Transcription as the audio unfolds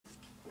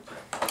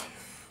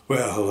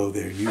Well, hello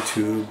there,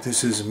 YouTube.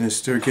 This is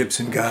Mr.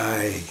 Gibson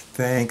Guy.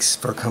 Thanks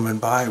for coming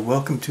by.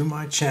 Welcome to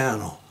my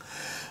channel.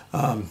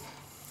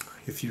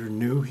 If you're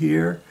new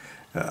here,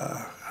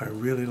 I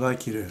really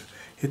like you to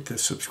hit the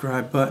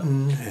subscribe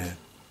button and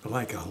a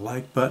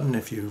like button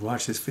if you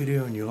watch this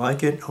video and you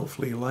like it.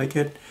 Hopefully you like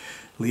it.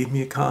 Leave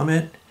me a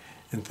comment.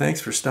 And thanks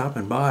for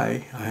stopping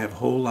by. I have a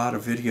whole lot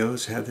of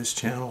videos. I have this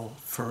channel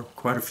for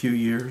quite a few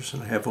years,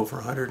 and I have over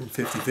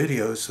 150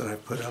 videos that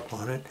I've put up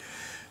on it.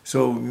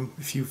 So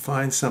if you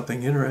find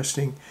something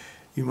interesting,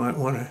 you might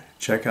want to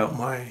check out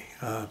my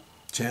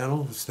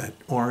channel. It's that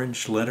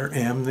orange letter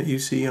M that you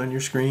see on your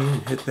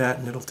screen. Hit that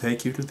and it'll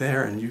take you to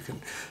there, and you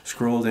can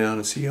scroll down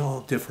and see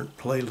all different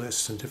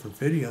playlists and different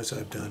videos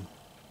I've done.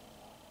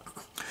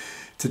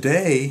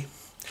 Today,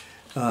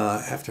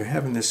 after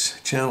having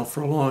this channel for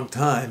a long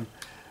time,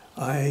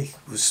 I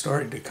was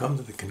starting to come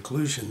to the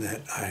conclusion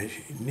that I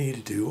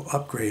needed to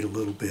upgrade a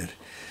little bit.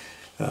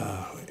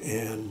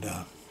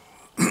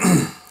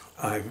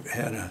 I've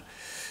had a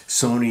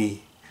Sony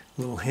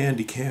little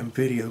Handycam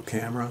video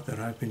camera that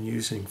I've been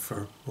using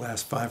for the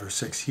last 5 or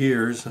 6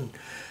 years and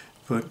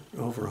put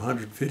over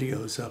 100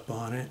 videos up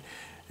on it.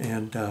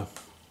 And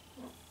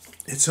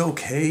it's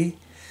okay,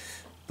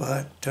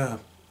 but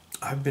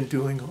I've been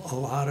doing a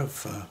lot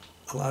of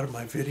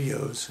my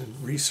videos and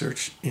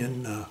research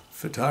in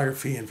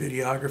photography and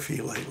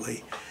videography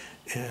lately,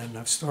 and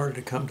I've started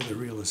to come to the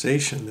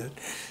realization that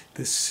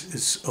this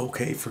is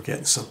okay for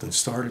getting something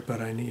started, but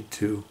I need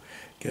to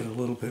get a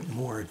little bit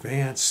more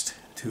advanced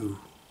to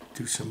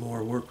do some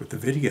more work with the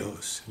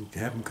videos and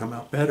have them come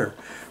out better.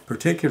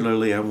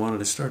 Particularly, I wanted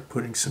to start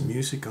putting some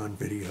music on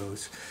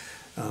videos,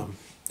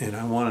 and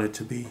I wanted it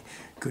to be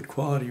good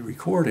quality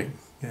recording.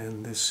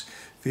 And this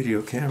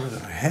video camera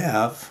that I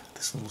have,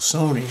 this little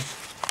Sony,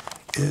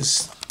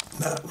 is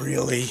not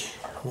really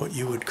what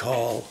you would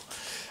call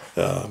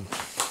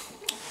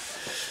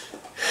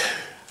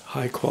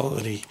high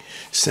quality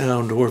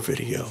sound or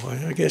video.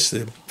 I guess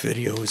the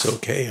video is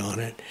okay on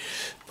it,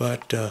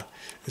 but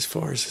as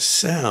far as the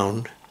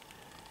sound,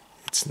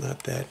 it's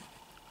not that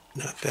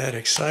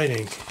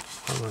exciting.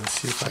 I'm going to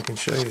see if I can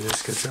show you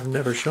this, because I've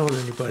never shown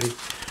anybody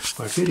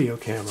my video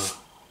camera.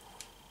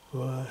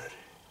 But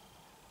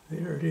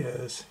there it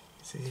is.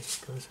 You see, it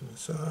goes to the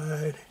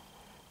side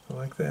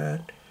like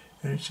that.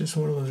 And it's just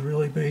one of those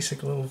really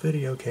basic little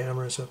video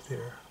cameras up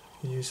there.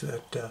 You use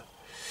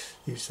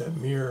that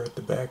mirror at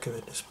the back of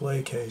the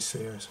display case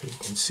there so you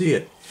can see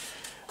it.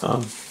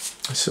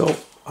 So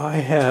I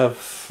have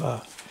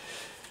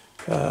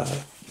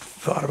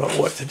thought about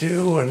what to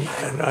do, and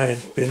I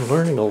had been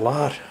learning a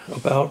lot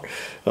about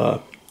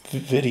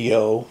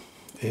video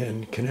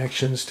and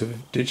connections to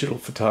digital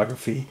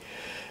photography.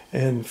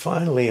 And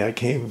finally I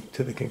came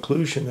to the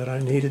conclusion that I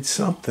needed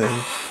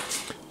something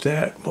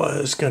that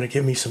was going to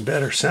give me some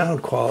better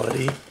sound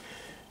quality,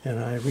 and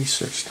I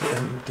researched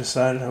and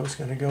decided I was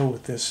going to go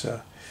with this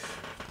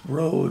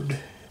Rode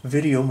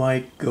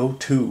VIDEOMIC GO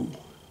 2.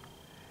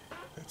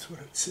 That's what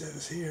it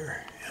says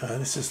here.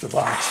 This is the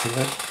box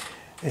to it,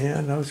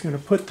 and I was going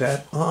to put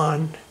that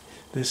on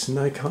this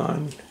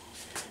Nikon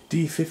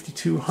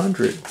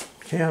D5200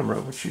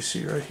 camera, which you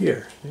see right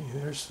here.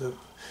 There's the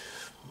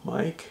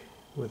mic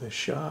with a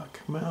shock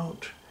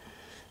mount,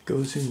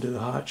 goes into the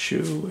hot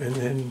shoe, and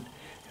then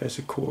has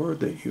a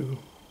cord that you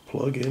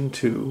plug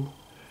into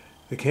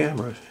the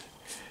camera.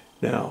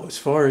 Now, as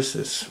far as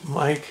this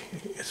mic,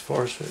 as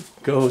far as it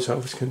goes, I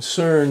was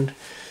concerned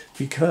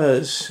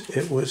because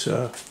it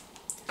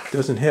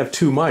doesn't have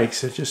 2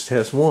 mics, it just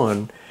has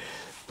one.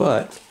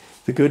 But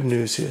the good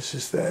news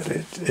is that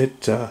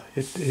it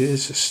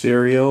is a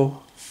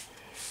stereo,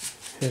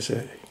 has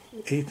a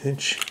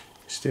 1/8"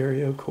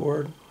 stereo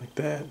cord like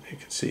that, you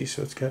can see.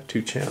 So it's got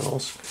 2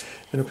 channels,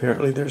 and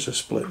apparently there's a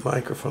split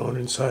microphone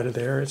inside of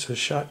there. It's a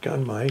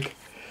shotgun mic,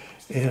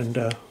 and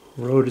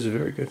Rode is a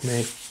very good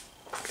name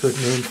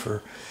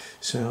for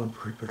sound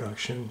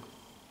reproduction,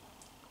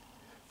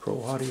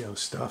 pro audio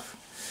stuff.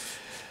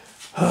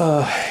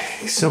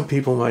 Some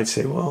people might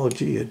say, well,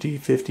 gee, a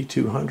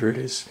D5200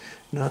 is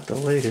not the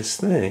latest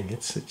thing.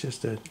 It's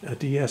just a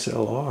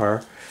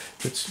DSLR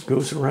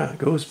that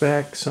goes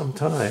back some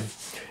time.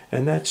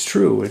 And that's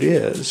true, it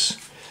is.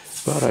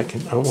 But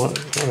I want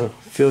to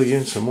fill you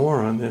in some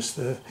more on this.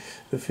 The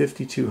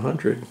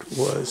 5200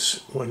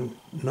 was when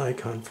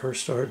Nikon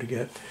first started to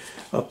get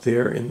up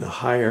there in the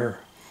higher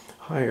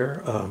what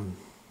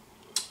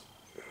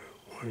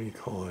do you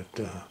call it?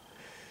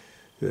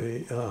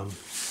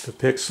 The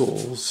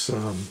pixels.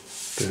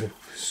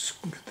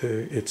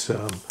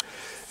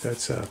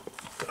 That's a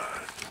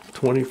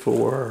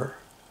 24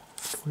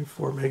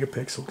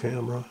 megapixel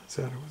camera. Is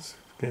that it was?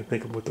 I can't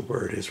think of what the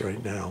word is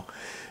right now,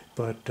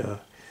 but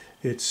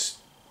it's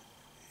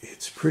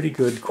pretty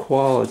good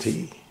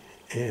quality,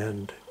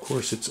 and of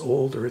course it's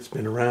older, it's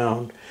been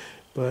around,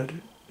 but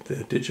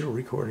the digital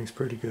recording is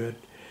pretty good,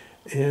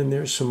 and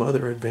there's some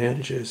other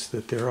advantages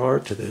that there are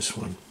to this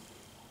one.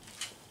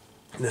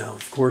 Now,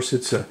 of course,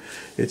 it's a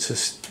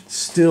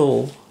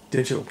still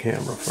digital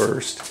camera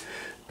first,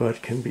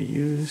 but can be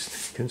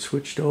used, can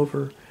switched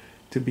over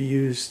to be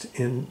used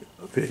in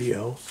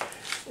video,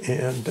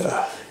 and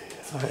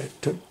I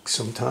took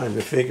some time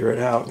to figure it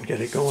out and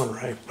get it going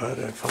right, but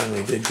I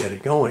finally did get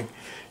it going,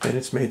 and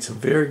it's made some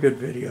very good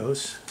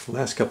videos. The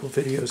last couple of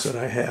videos that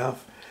I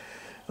have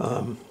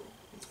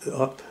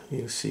up,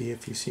 you see,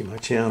 if you see my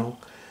channel,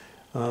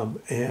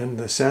 and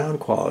the sound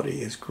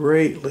quality is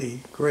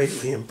greatly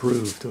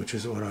improved, which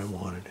is what I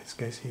wanted. As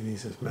you guys see,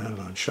 these is mounted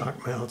on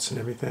shock mounts and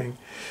everything,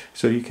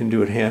 so you can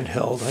do it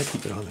handheld. I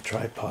keep it on the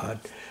tripod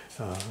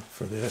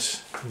for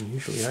this, and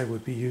usually I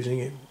would be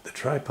using the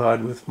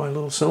tripod with my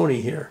little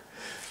Sony here,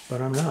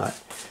 but I'm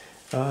not.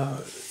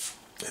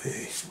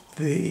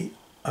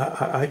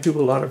 I do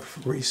a lot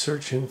of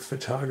research in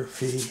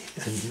photography,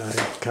 and I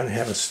kind of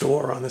have a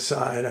store on the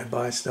side. I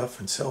buy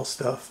stuff and sell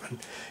stuff and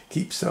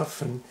keep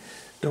stuff and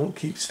don't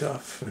keep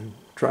stuff and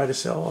try to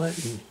sell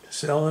it and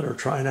sell it or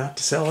try not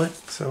to sell it.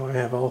 So I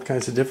have all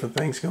kinds of different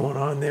things going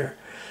on there.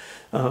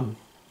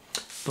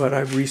 But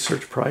I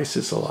research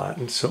prices a lot,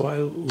 and so I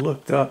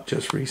looked up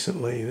just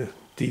recently the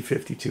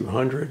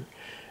D5200,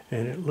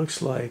 and it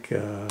looks like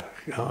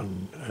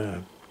on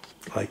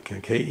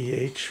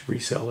KEH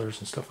resellers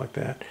and stuff like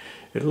that,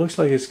 it looks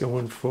like it's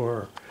going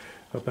for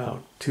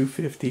about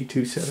 $250,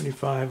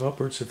 $275,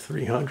 upwards of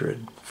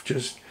 $300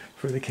 just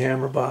for the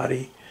camera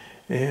body.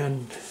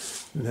 And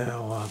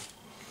now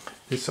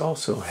this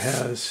also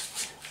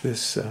has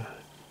this, is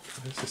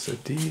this a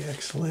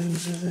DX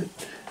lens, is it?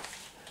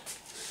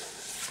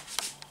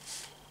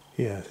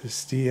 Yeah,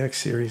 this DX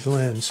series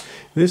lens.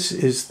 This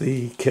is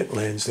the kit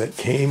lens that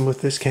came with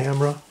this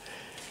camera,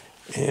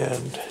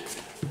 and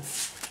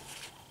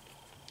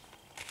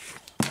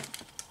I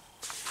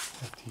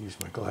have to use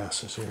my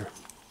glasses here.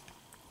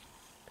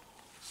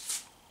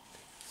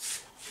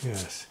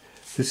 Yes,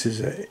 this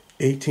is a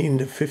 18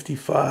 to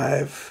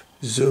 55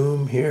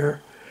 zoom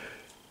here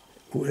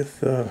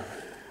with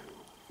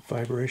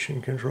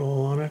vibration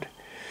control on it,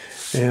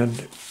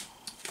 and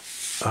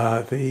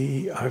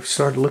I've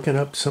started looking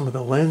up some of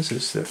the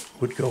lenses that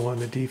would go on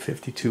the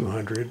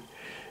D5200,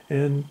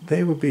 and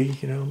they would be,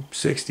 you know,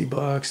 $60,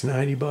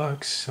 $90,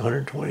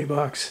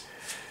 $120,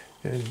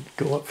 and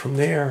go up from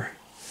there.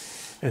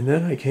 And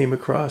then I came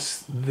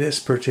across this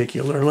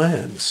particular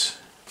lens.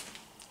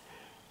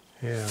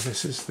 Yeah,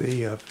 this is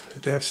the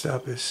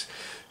f-stop is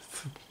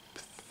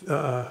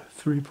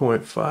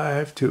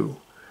 3.5 to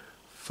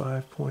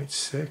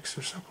 5.6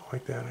 or something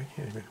like that. I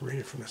can't even read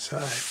it from the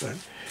side, but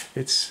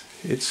it's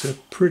a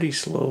pretty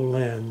slow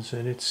lens,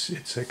 and it's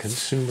a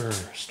consumer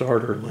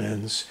starter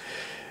lens.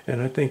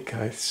 And I think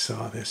I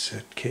saw this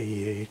at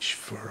KEH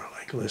for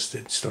like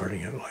listed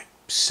starting at like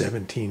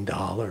 $17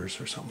 or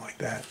something like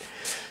that.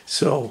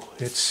 So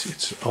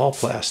it's all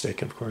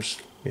plastic, of course.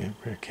 Yeah,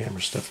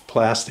 camera stuff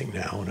plastic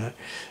now,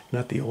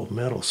 not the old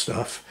metal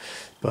stuff.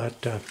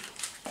 But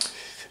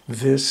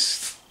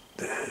this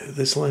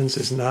lens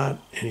is not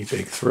any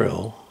big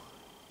thrill.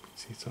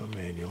 See, it's on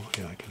manual.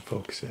 Yeah, I can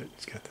focus it.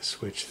 It's got the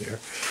switch there.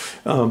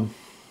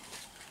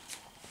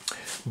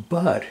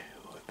 But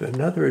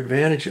another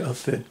advantage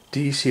of the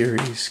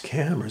D-series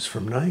cameras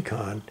from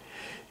Nikon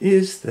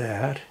is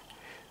that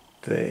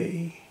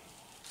they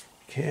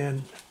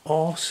can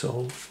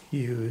also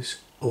use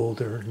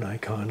older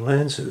Nikon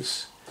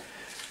lenses.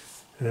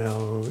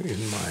 Now,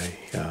 in my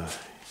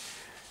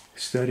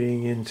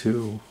studying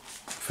into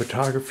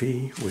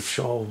photography, which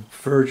all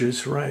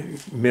verges,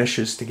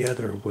 meshes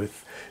together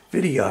with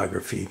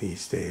videography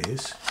these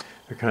days,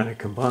 they're kind of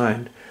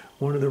combined.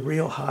 One of the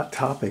real hot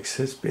topics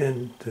has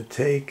been to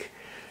take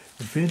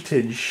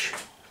vintage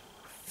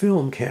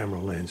film camera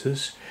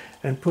lenses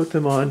and put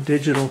them on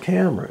digital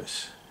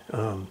cameras.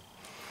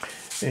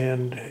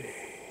 And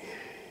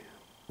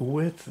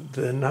with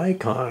the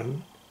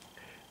Nikon,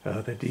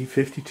 the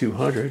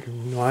D5200,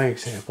 in my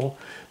example,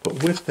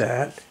 but with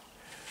that,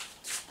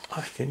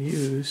 I can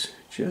use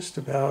just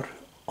about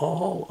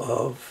all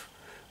of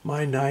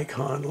my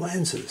Nikon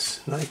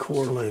lenses,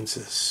 Nikkor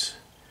lenses,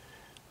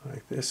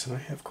 like this, and I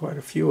have quite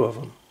a few of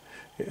them.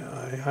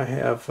 Yeah, I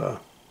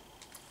have,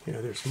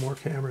 there's more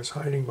cameras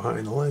hiding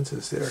behind the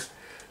lenses there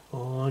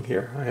along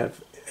here. I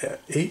have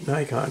 8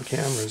 Nikon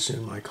cameras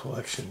in my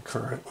collection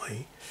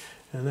currently,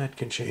 and that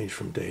can change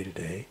from day to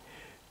day.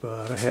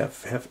 But I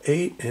have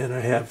 8, and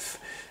I have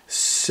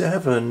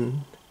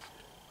 7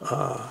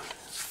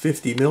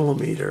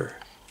 50mm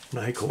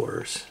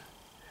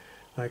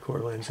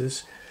Nikkor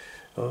lenses,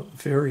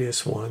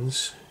 various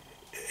ones,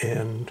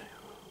 and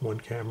one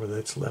camera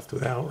that's left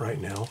without right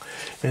now.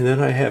 And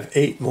then I have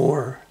 8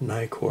 more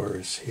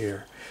Nikkors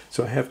here.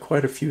 So I have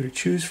quite a few to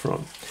choose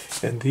from.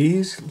 And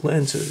these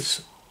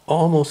lenses,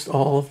 almost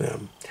all of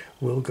them,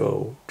 will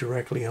go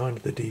directly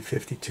onto the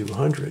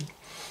D5200.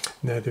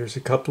 Now there's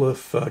a couple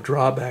of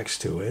drawbacks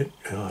to it.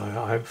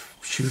 I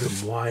shoot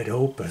them wide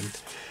open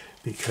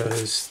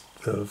because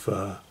of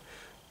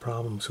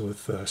problems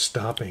with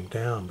stopping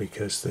down,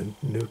 because the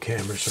new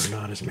cameras are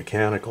not as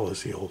mechanical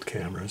as the old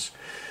cameras.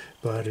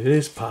 But it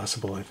is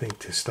possible, I think,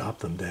 to stop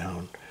them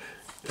down.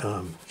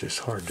 Just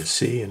hard to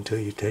see until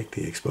you take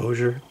the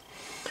exposure.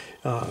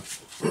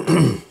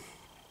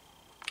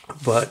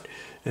 But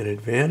An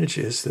advantage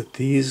is that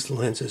these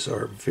lenses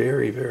are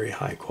very, very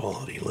high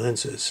quality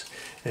lenses,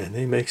 and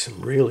they make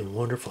some really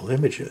wonderful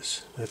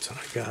images. That's what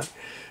I got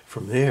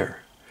from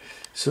there.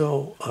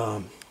 So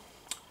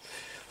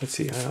let's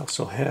see, I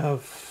also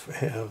have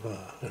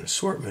an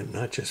assortment,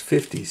 not just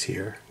 50s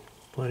here,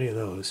 plenty of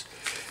those.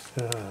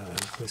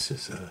 This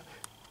is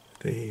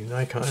the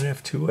Nikon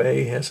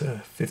F2A has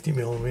a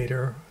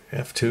 50mm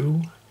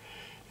f2,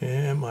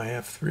 and my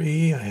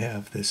f3, I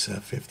have this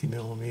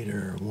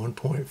 50mm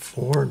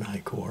 1.4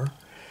 Nikkor,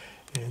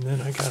 and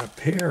then I got a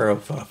pair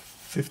of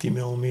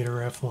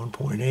 50mm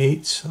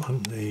f1.8s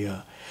on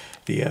the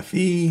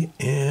FE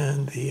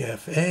and the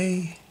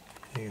FA.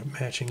 They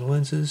got matching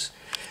lenses,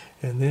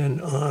 and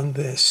then on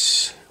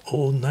this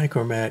old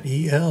Nikkor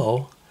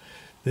EL,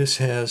 this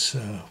has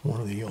one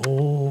of the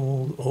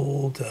old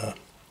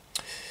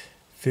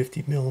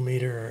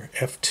 50mm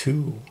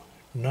f2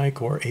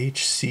 Nikkor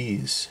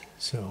HCs.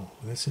 So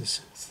this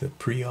is the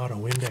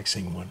pre-auto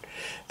indexing one.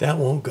 That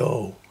won't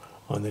go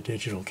on the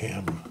digital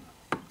camera.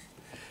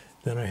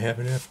 Then I have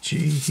an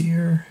FG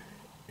here,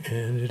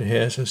 and it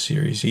has a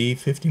Series E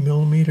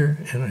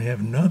 50mm, and I have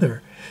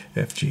another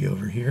FG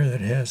over here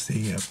that has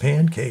the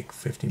Pancake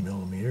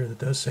 50mm that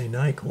does say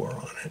Nikkor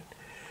on it,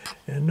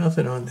 and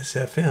nothing on this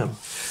FM.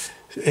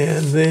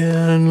 And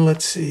then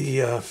let's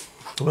see,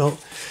 well,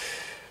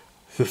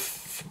 the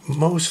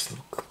most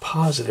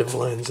positive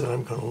lens that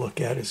I'm going to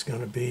look at is going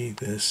to be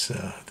this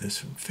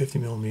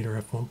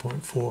 50mm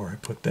f1.4. I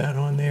put that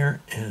on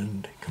there,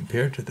 and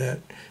compared to that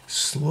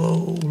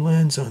slow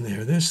lens on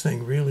there, this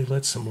thing really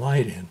lets some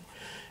light in,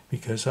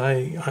 because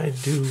I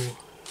do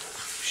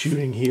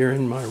shooting here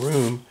in my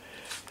room,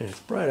 and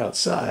it's bright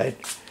outside,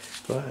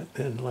 but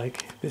then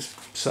like this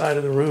side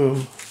of the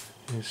room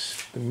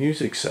is the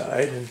music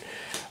side, and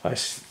I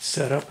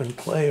set up and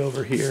play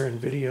over here and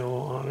video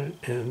on it,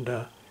 and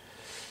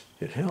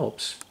it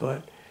helps,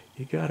 but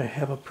you got to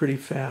have a pretty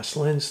fast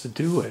lens to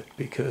do it,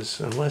 because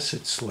unless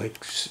it's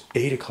like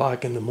 8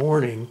 o'clock in the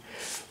morning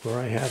where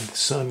I have the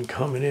sun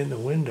coming in the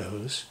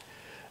windows,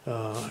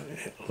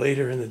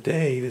 later in the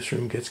day this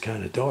room gets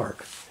kind of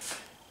dark.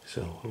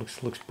 So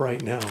it looks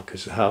bright now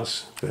because the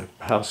house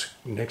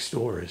next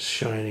door is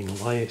shining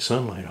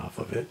sunlight off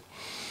of it.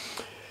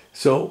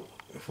 So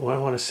if I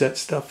want to set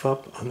stuff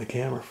up on the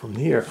camera from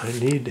here, I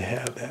need to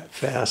have that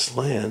fast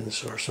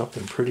lens or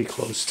something pretty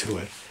close to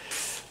it.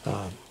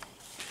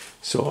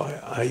 So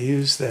I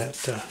use that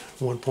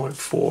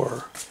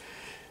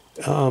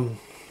 1.4.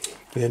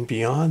 Then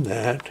beyond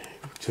that,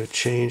 to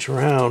change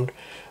around,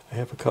 I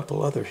have a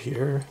couple other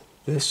here.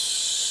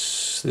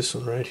 This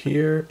one right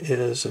here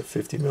is a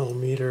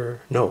 85mm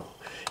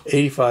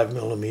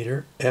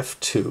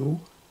f2,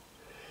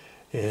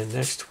 and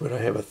next to it I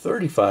have a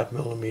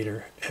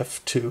 35mm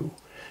f2.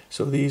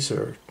 So these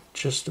are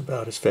just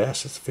about as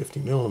fast as the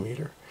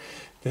 50mm.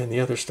 Then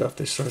the other stuff,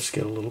 this starts to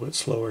get a little bit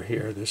slower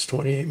here. This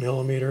 28mm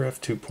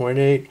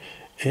f2.8,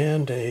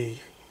 and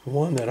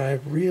one that I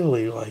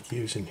really like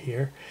using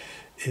here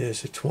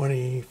is a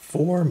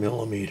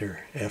 24mm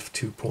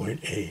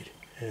f2.8,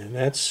 and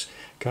that's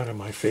kind of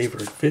my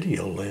favorite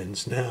video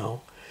lens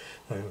now.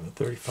 I have a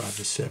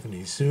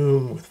 35-70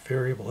 zoom with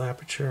variable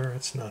aperture.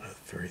 It's not a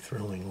very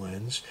thrilling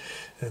lens.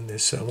 And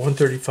this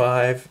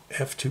 135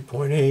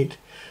 f2.8,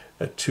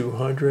 a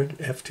 200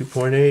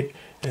 f2.8,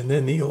 and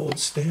then the old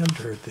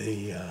standard,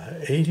 the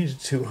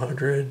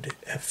 80-200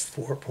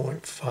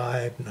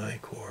 f4.5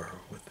 Nikkor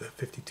with the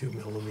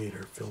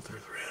 52mm filter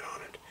thread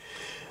on it.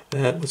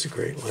 That was a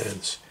great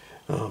lens.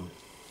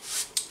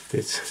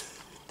 It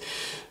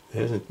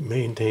hasn't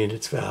maintained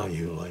its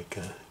value like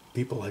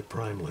people like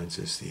prime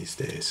lenses these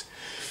days.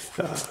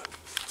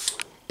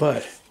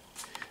 But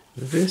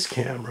this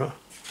camera,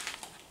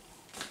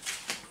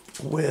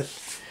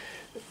 with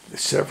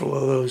several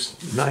of those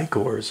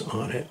Nikkors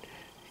on it,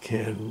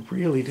 can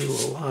really do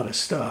a lot of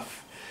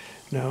stuff.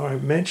 Now, I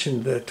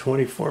mentioned the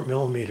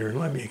 24mm, and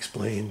let me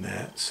explain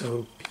that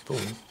so people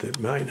that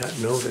might not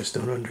know this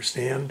don't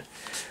understand.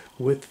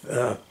 With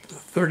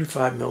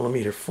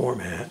 35mm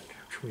format,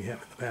 which we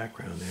have in the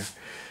background there,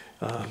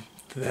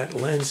 that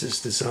lens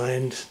is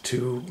designed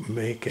to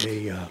make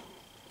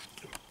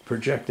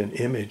project an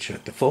image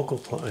at the focal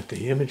plane,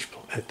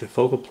 at the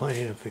focal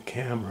plane of the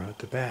camera at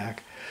the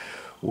back,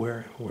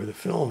 where the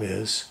film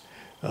is.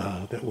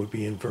 That would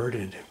be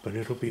inverted, but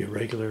it'll be a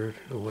regular,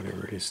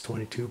 whatever it is,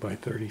 22 by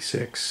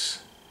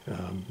 36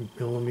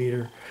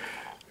 millimeter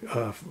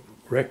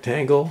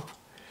rectangle.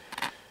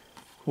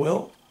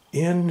 Well,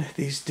 in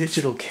these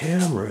digital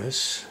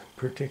cameras,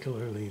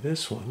 particularly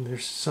this one,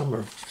 there's some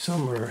are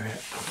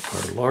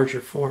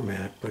larger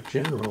format, but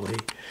generally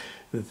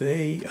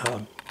they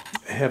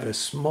have a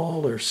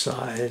smaller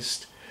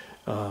sized,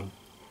 not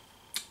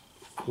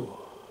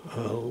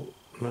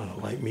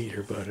a light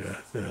meter, but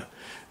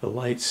a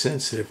light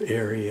sensitive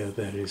area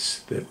that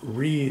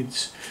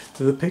reads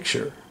the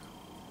picture,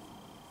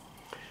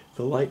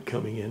 the light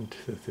coming in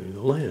through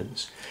the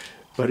lens.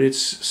 But it's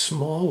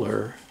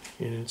smaller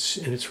in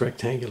its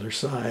rectangular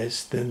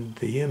size than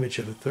the image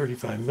of a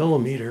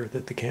 35mm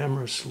that the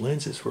camera's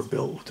lenses were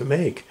built to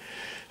make.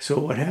 So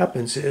what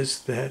happens is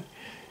that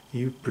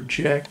you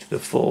project the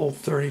full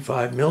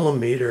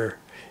 35mm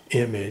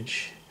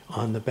image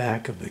on the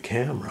back of the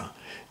camera,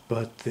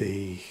 but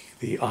the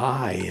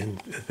eye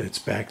that's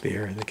back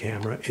there in the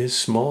camera is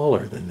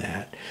smaller than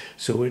that.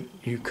 So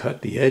you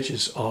cut the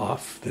edges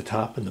off, the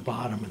top and the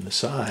bottom and the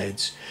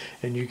sides,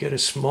 and you get a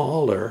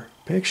smaller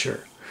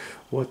picture.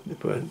 But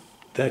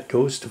that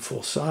goes to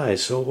full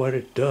size. So what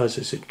it does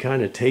is it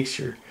kind of takes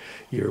your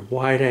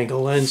wide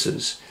angle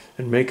lenses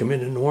and make them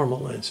into normal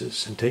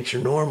lenses, and takes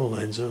your normal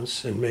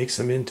lenses and makes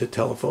them into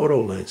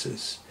telephoto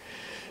lenses.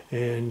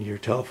 And your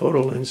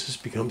telephoto lenses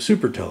become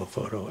super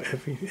telephoto.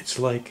 It's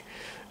like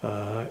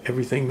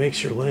everything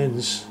makes your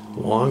lens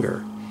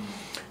longer.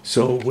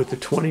 So with the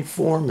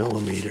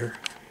 24mm,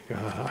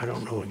 I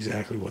don't know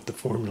exactly what the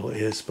formula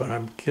is, but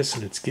I'm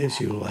guessing it gives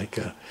you like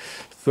a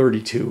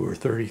 32 or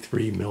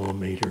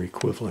 33mm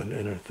equivalent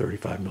in a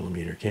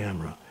 35mm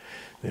camera.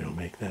 They don't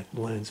make that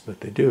lens,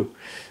 but they do.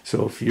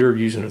 So if you're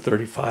using a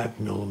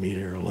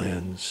 35mm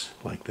lens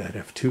like that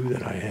f2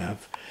 that I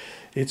have,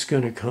 it's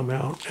going to come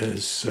out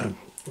as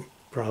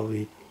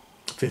probably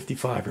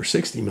 55 or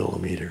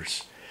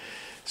 60mm.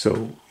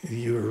 So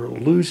you're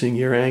losing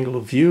your angle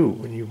of view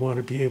when you want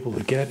to be able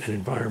to get an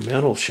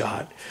environmental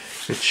shot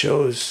that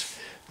shows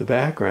the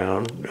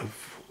background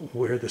of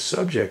where the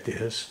subject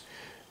is.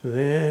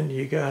 Then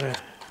you gotta,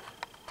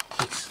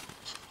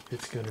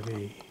 it's going to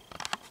be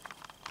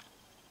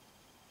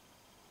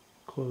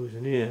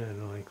closing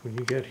in. Like when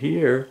you get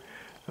here,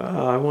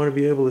 I want to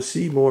be able to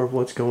see more of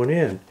what's going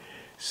in.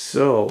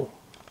 So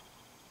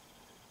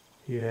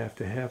you have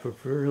to have a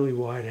really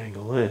wide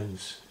angle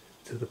lens,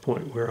 to the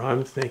point where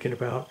I'm thinking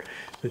about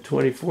the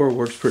 24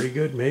 works pretty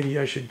good. Maybe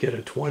I should get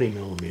a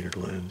 20mm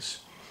lens.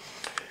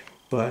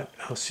 But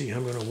I'll see.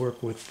 I'm going to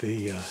work with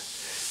the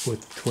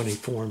with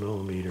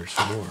 24mm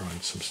some more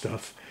on some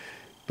stuff.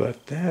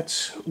 But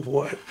that's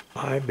what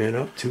I've been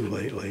up to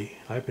lately.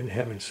 I've been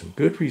having some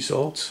good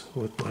results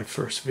with my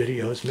first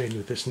videos made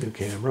with this new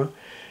camera.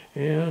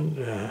 And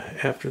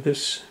after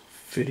this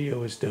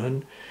video is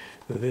done,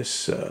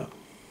 this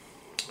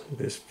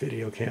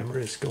video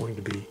camera is going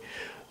to be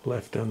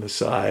left on the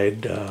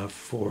side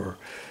for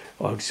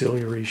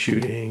auxiliary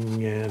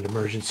shooting and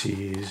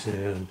emergencies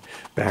and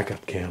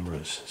backup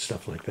cameras,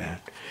 stuff like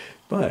that.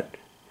 But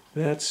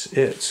that's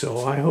it.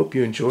 So I hope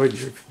you enjoyed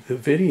the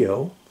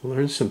video,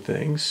 learned some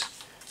things.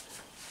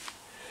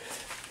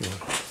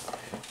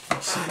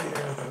 Let's see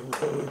there,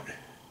 the Rode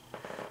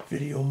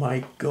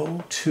VIDEOMIC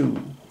GO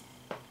 2,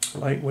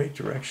 lightweight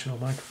directional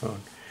microphone.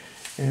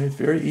 And it's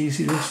very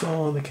easy to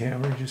install on the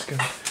camera. You just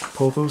gotta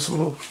pull those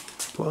little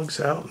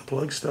plugs out and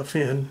plug stuff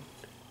in,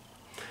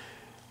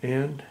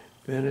 and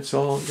then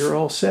you're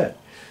all set.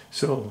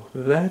 So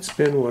that's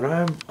been what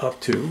I'm up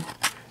to.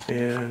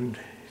 And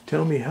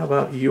tell me, how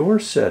about your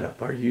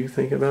setup? Are you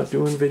thinking about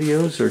doing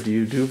videos, or do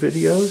you do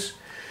videos?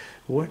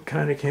 What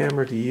kind of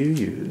camera do you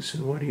use,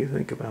 and what do you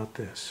think about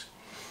this?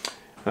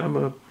 I'm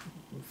a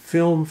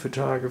film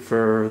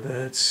photographer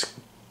that's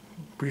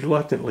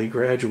reluctantly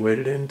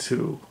graduated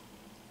into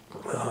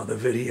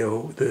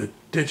the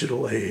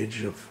digital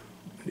age of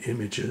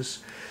images,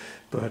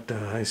 but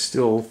I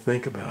still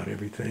think about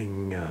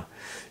everything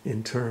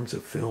in terms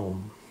of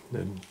film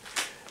and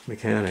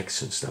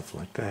mechanics and stuff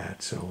like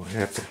that. So I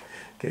have to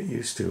get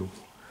used to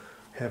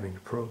having to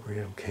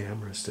program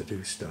cameras to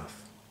do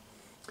stuff.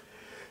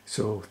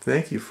 So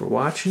thank you for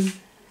watching.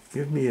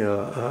 Give me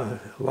a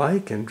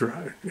like, and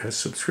a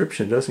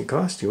subscription doesn't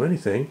cost you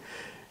anything,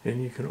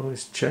 and you can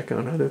always check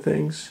on other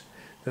things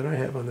that I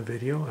have on the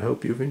video. I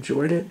hope you've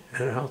enjoyed it,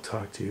 and I'll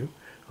talk to you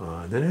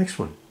on the next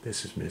one.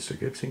 This is Mr.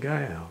 Gibson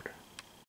Guy out.